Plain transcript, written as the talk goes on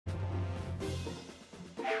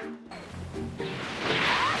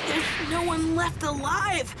There's no one left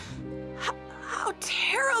alive! How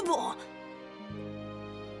terrible!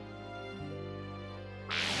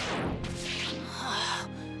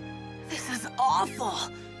 This is awful!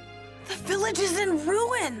 The village is in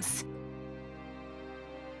ruins!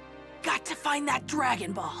 Got to find that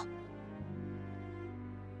Dragon Ball!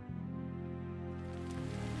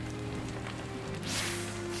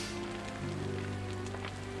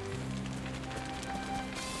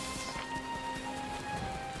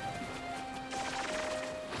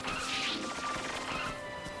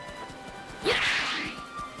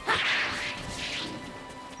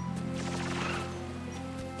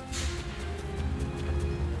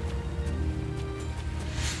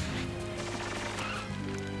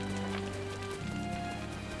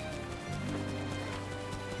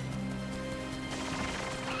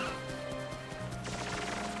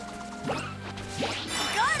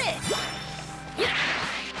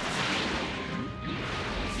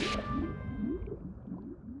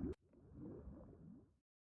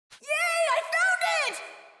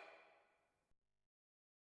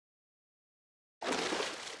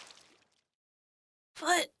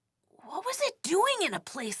 But what was it doing in a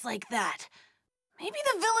place like that? Maybe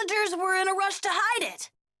the villagers were in a rush to hide it.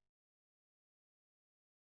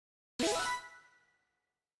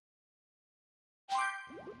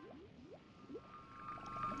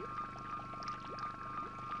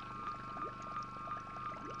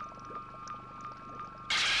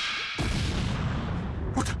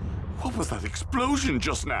 What was that explosion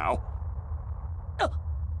just now? Oh,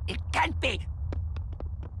 it can't be.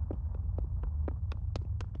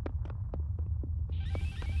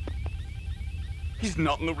 He's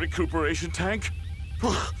not in the recuperation tank.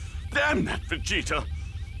 Damn that Vegeta!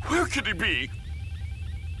 Where could he be?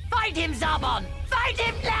 Find him, Zarbon! Find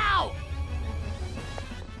him now!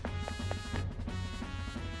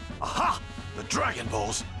 Aha! The Dragon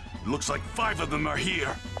Balls! Looks like 5 of them are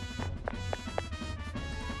here.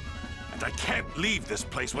 And I can't leave this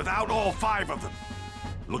place without all 5 of them.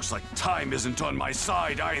 Looks like time isn't on my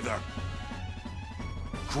side either.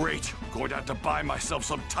 Great, going to have to buy myself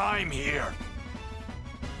some time here.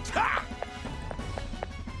 Ha!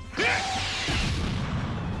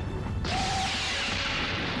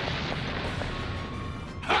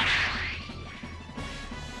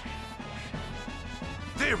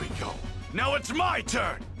 There we go. Now it's my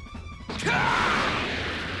turn.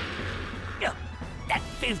 That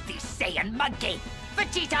filthy Saiyan monkey!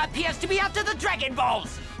 Vegeta appears to be after the Dragon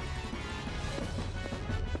Balls!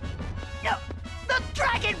 No, the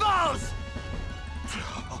Dragon Balls!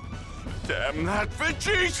 Damn that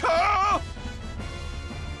Vegeta!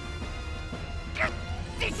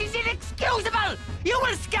 This is inexcusable! You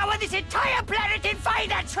will scour this entire planet and find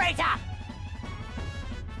that traitor!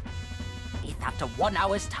 If after 1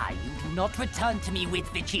 hour's time you do not return to me with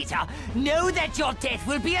Vegeta, know that your death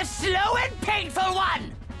will be a slow and painful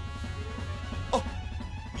one! Oh,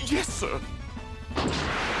 yes, sir.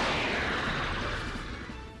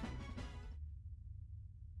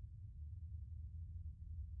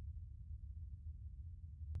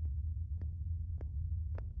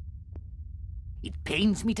 It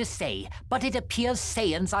pains me to say, but it appears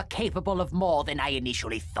Saiyans are capable of more than I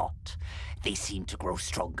initially thought. They seem to grow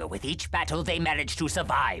stronger with each battle they manage to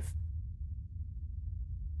survive.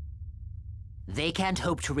 They can't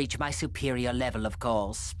hope to reach my superior level, of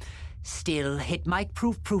course. Still, it might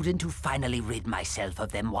prove prudent to finally rid myself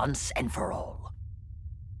of them once and for all.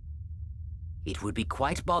 It would be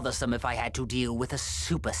quite bothersome if I had to deal with a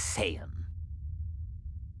Super Saiyan.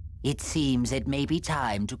 It seems it may be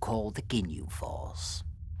time to call the Ginyu Force.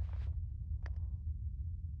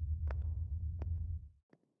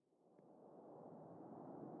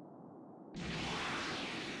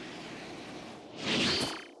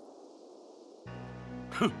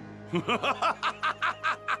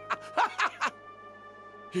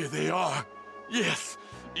 Here they are. Yes,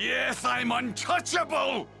 yes, I'm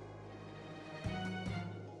untouchable!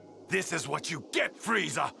 This is what you get,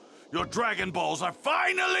 Frieza! Your Dragon Balls are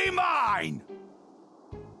finally mine!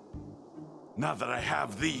 Now that I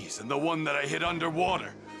have these and the one that I hid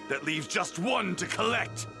underwater, that leaves just 1 to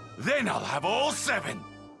collect, then I'll have all 7!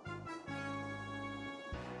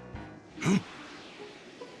 Huh?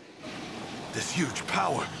 This huge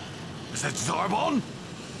power, is that Zarbon?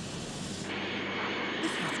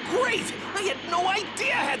 This was great! I had no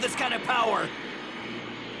idea I had this kind of power!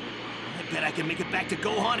 I bet I can make it back to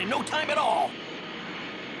Gohan in no time at all!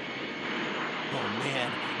 Oh man,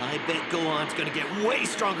 I bet Gohan's gonna get way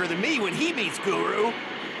stronger than me when he meets Guru!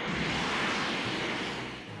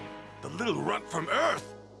 The little runt from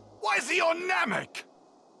Earth? Why is he on Namek?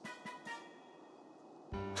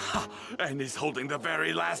 And he's holding the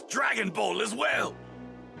very last Dragon Ball as well!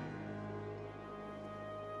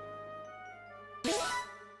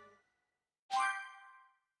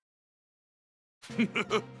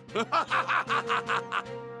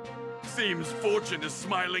 Seems fortune is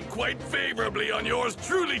smiling quite favorably on yours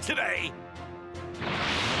truly today!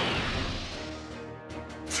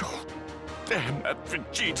 Oh, damn that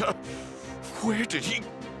Vegeta! Where did he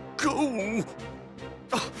go?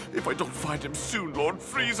 Oh, if I don't find him soon, Lord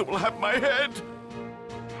Frieza will have my head!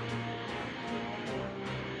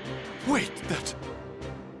 Wait, that...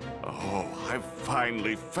 Oh, I've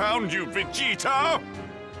finally found you, Vegeta!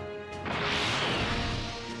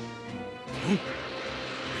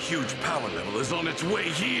 A huge power level is on its way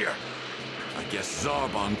here. I guess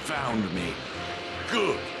Zarbon found me.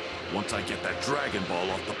 Good. Once I get that Dragon Ball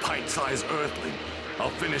off the pint-sized Earthling, I'll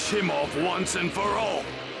finish him off once and for all.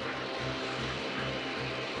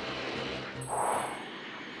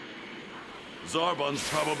 Zarbon's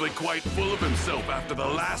probably quite full of himself after the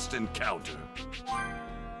last encounter.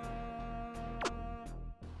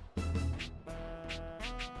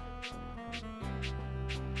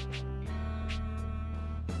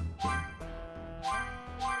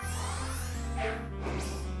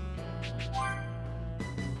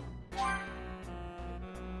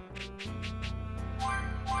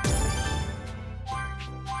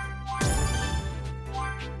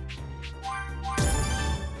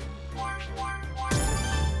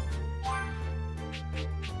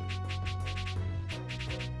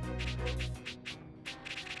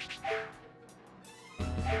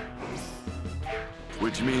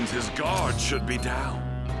 Which means his guard should be down.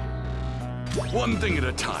 One thing at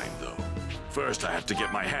a time, though. First, I have to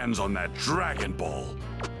get my hands on that Dragon Ball.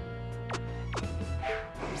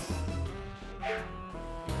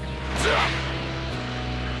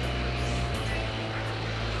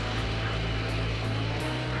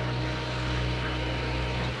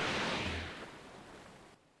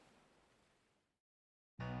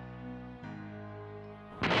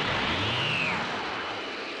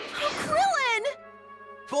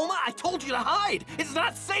 Bulma, I told you to hide! It's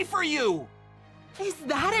not safe for you! Is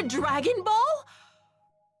that a Dragon Ball?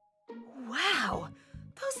 Wow,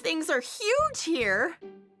 those things are huge here.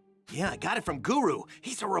 Yeah, I got it from Guru.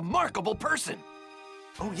 He's a remarkable person.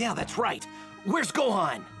 Oh yeah, that's right. Where's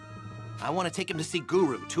Gohan? I want to take him to see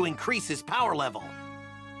Guru to increase his power level.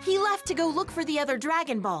 He left to go look for the other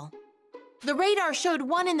Dragon Ball. The radar showed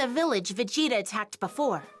one in the village Vegeta attacked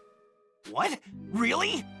before. What?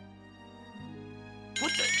 Really?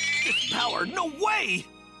 What the? This power? No way!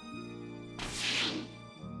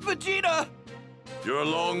 Vegeta! You're a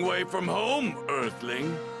long way from home,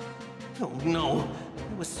 Earthling. Oh no.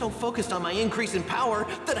 I was so focused on my increase in power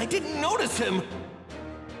that I didn't notice him.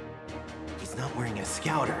 He's not wearing a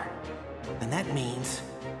scouter. And that means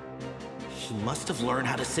he must have learned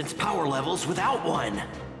how to sense power levels without one.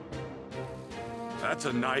 That's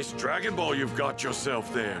a nice Dragon Ball you've got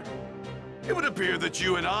yourself there. It would appear that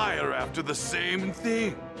you and I are after the same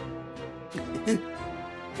thing.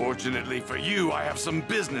 Fortunately for you, I have some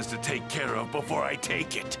business to take care of before I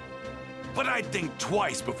take it. But I'd think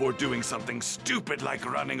twice before doing something stupid like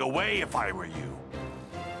running away if I were you.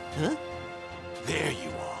 Huh? There you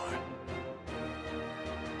are.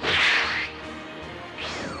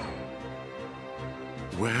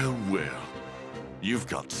 Well, well. You've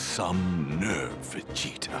got some nerve,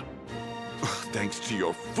 Vegeta. Thanks to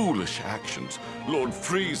your foolish actions, Lord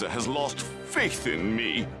Frieza has lost faith in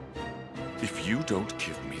me. If you don't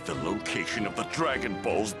give me the location of the Dragon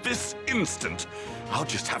Balls this instant, I'll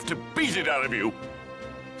just have to beat it out of you.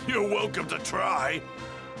 You're welcome to try.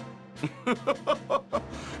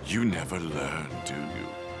 You never learn, do you?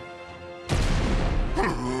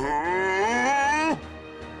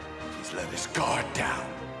 He's let his guard down.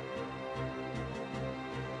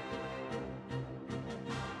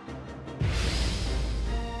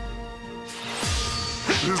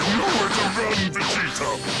 There's nowhere to run, Vegeta!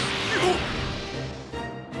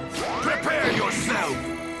 Prepare yourself!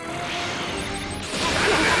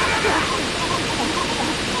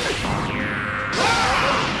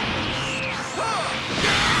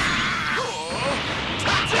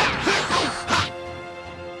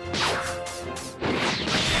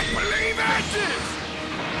 Can't believe it!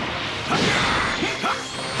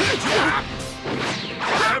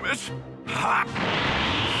 Damn it!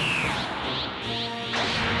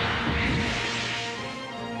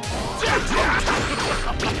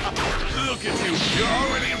 Look at you, you're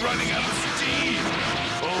already running out of steam!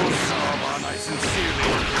 Oh, Zarbon, I sincerely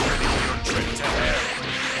hope you're ready for your trip to hell.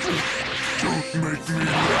 Don't make me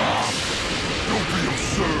laugh! Don't be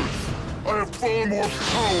absurd! I have far more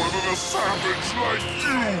power than a savage like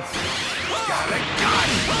you! Got a gun!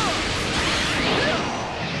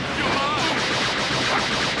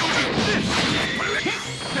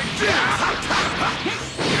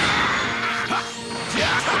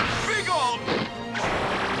 Big ol'!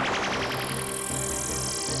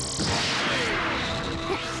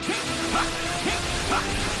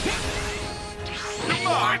 Come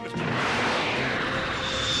on!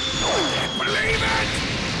 I can't believe it!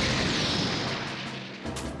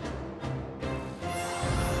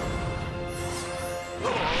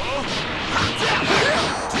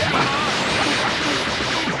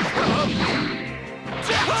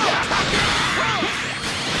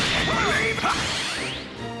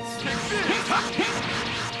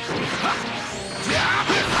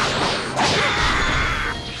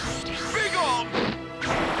 Big ol'!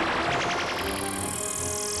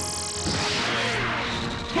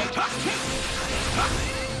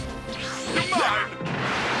 Come on!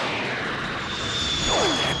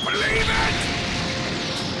 Can't believe it!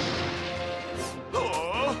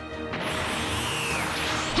 Oh.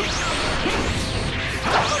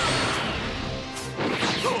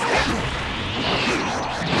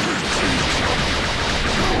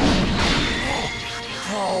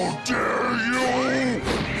 How dare you!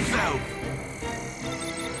 So.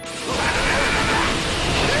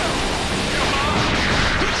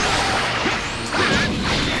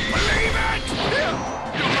 Believe it!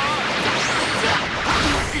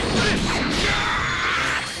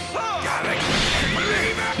 Gotta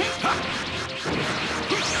believe it!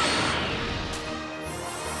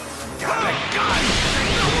 Got a gun!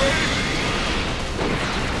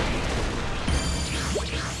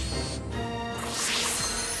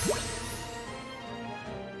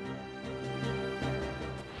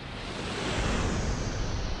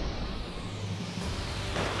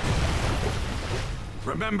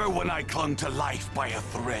 Remember when I clung to life by a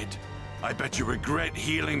thread? I bet you regret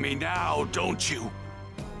healing me now, don't you?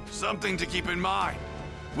 Something to keep in mind.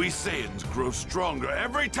 We Saiyans grow stronger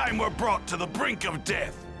every time we're brought to the brink of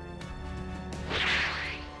death.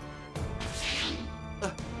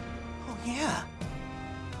 Oh yeah.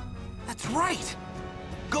 That's right.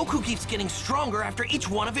 Goku keeps getting stronger after each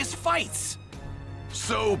one of his fights.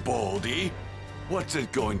 So, Baldy, what's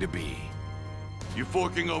it going to be? You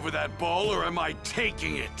forking over that ball, or am I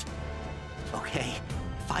taking it? Okay,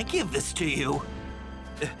 if I give this to you,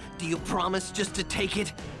 do you promise just to take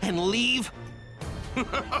it and leave?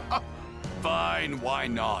 Fine, why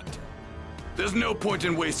not? There's no point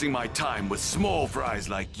in wasting my time with small fries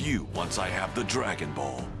like you once I have the Dragon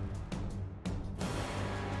Ball.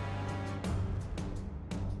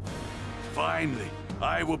 Finally,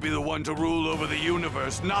 I will be the one to rule over the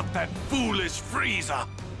universe, not that foolish Frieza.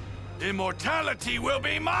 Immortality will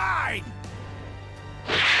be mine!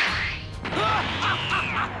 We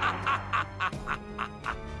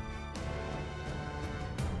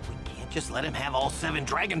can't just let him have all 7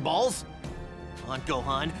 Dragon Balls. Come on,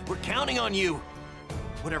 Gohan, we're counting on you.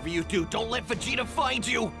 Whatever you do, don't let Vegeta find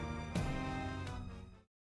you.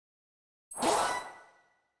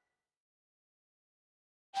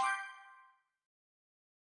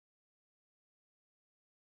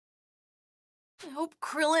 I hope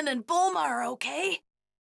Krillin and Bulma are okay.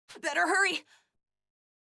 Better hurry.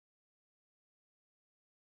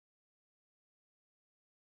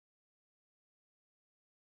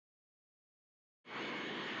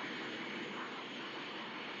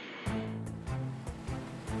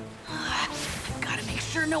 Gotta make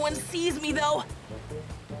sure no one sees me, though.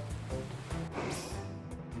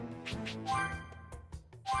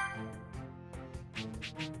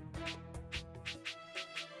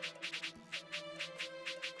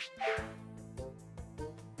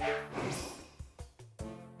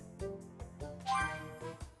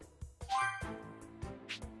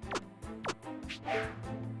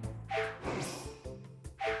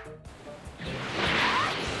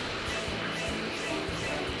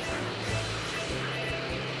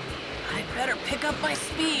 Better pick up my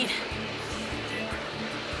speed.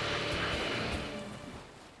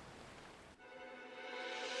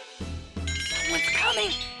 Someone's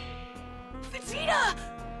coming! Vegeta!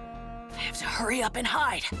 I have to hurry up and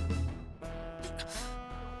hide.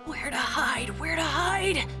 Where to hide? Where to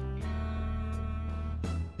hide?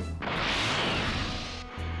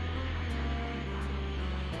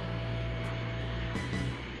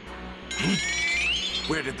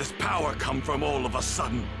 Where did this power come from all of a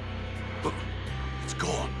sudden? It's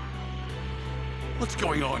gone. What's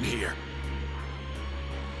going on here?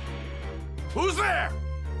 Who's there?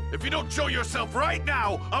 If you don't show yourself right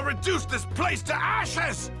now, I'll reduce this place to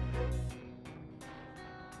ashes!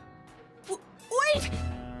 Wait!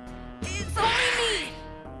 It's all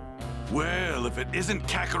Well, if it isn't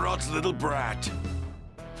Kakarot's little brat.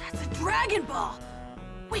 That's a Dragon Ball!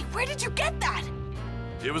 Wait, where did you get that?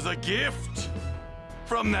 It was a gift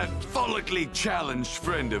from that follically challenged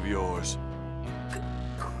friend of yours.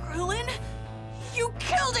 Krillin? You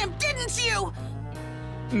killed him, didn't you?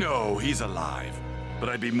 No, he's alive. But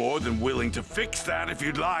I'd be more than willing to fix that if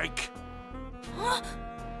you'd like. Huh?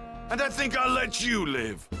 And I think I'll let you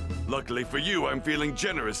live. Luckily for you, I'm feeling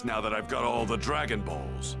generous now that I've got all the Dragon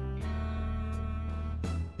Balls.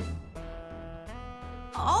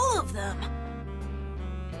 All of them?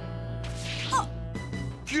 Oh,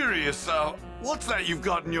 Curious, what's that you've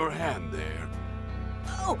got in your hand there?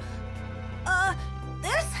 oh,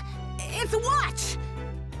 this? It's a watch!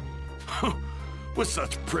 With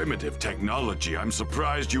such primitive technology, I'm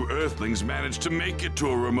surprised you Earthlings managed to make it to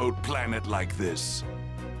a remote planet like this.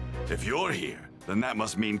 If you're here, then that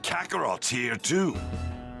must mean Kakarot's here too.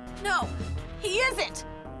 No, he isn't!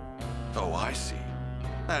 Oh, I see.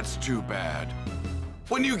 That's too bad.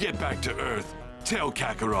 When you get back to Earth, tell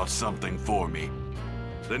Kakarot something for me.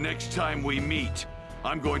 The next time we meet,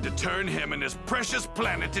 I'm going to turn him and his precious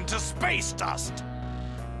planet into space dust!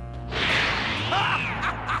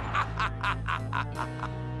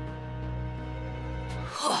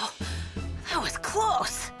 Oh, that was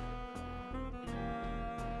close!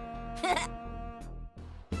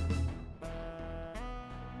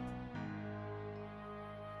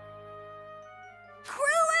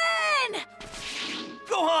 Krillin!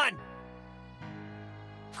 Gohan!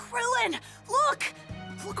 Krillin, look!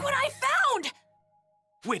 Look what I found!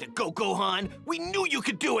 Way to go, Gohan! We knew you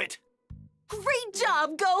could do it! Great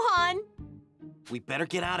job, Gohan! We better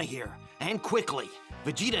get out of here, and quickly.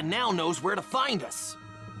 Vegeta now knows where to find us.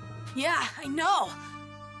 Yeah, I know.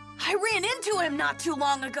 I ran into him not too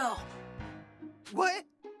long ago. What?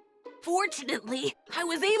 Fortunately, I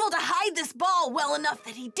was able to hide this ball well enough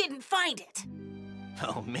that he didn't find it.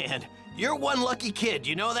 Oh man, you're one lucky kid,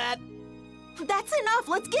 you know that? That's enough.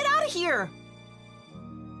 Let's get out of here.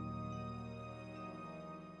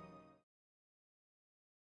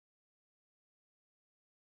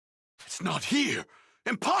 It's not here!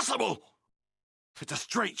 Impossible! It's a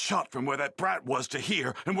straight shot from where that brat was to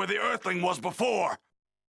here and where the Earthling was before.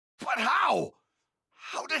 But how?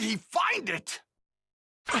 How did he find it?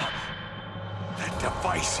 That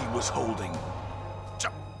device he was holding.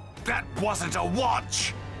 That wasn't a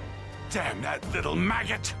watch! Damn that little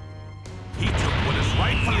maggot! He took what is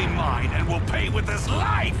rightfully mine and will pay with his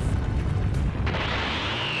life!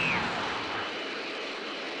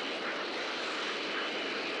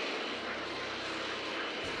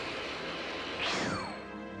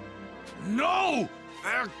 No!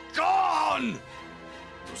 They're gone!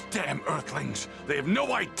 Those damn Earthlings! They have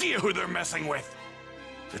no idea who they're messing with!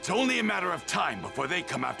 It's only a matter of time before they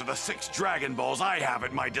come after the 6 Dragon Balls I have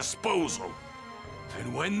at my disposal.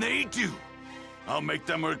 And when they do, I'll make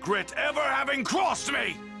them regret ever having crossed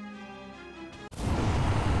me!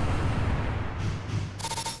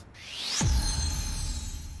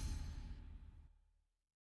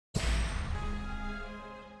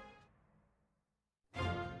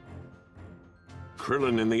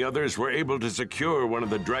 Krillin and the others were able to secure one of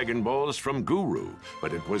the Dragon Balls from Guru,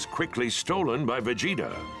 but it was quickly stolen by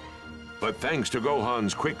Vegeta. But thanks to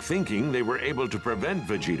Gohan's quick thinking, they were able to prevent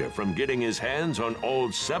Vegeta from getting his hands on all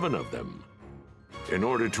 7 of them. In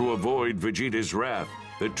order to avoid Vegeta's wrath,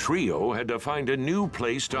 the trio had to find a new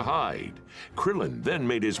place to hide. Krillin then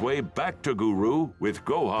made his way back to Guru with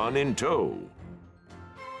Gohan in tow.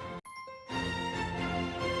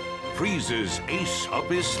 Frieza's ace up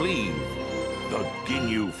his sleeve. The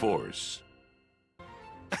Ginyu Force.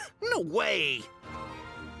 No way!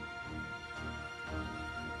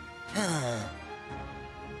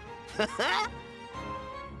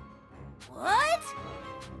 What?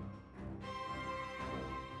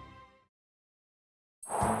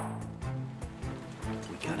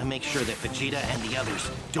 We gotta make sure that Vegeta and the others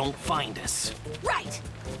don't find us. Right!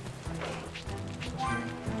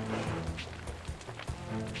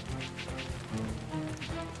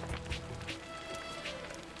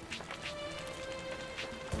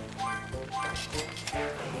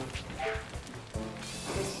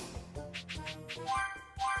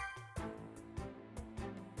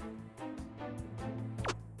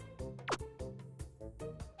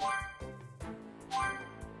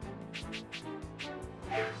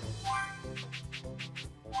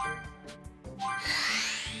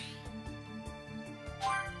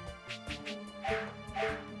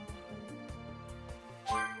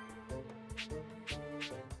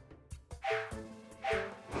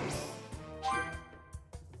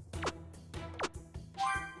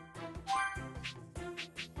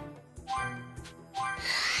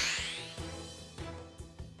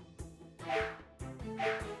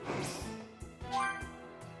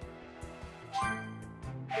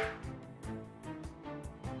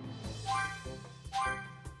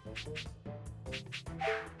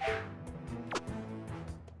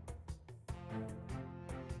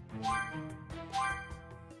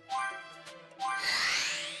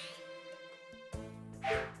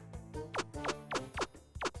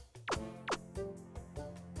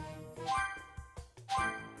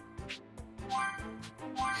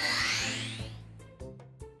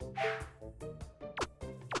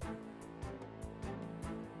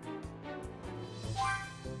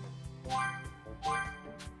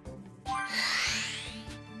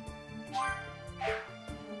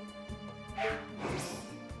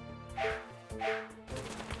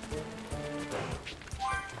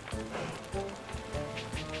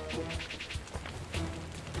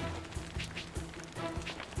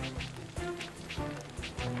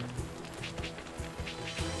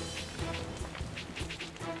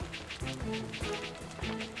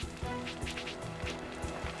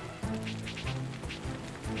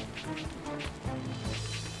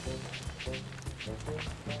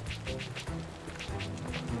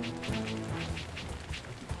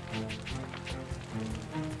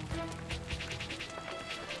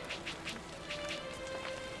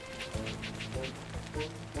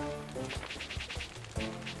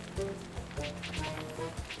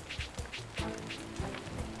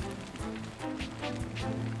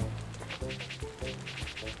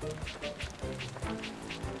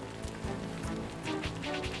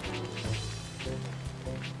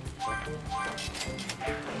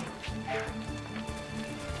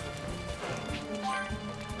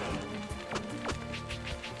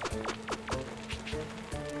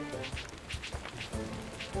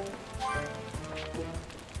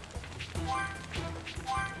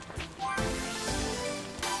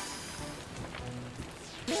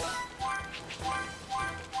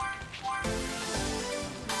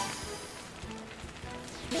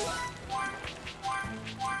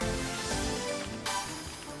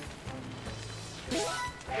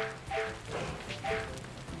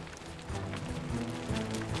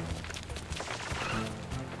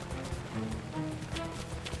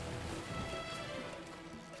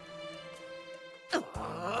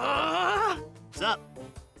 What's up?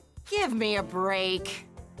 Give me a break.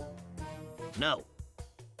 No.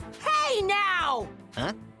 Hey, now!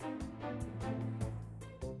 Huh?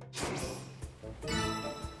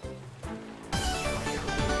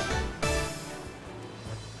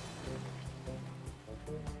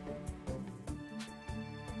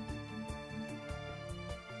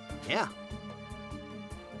 Yeah.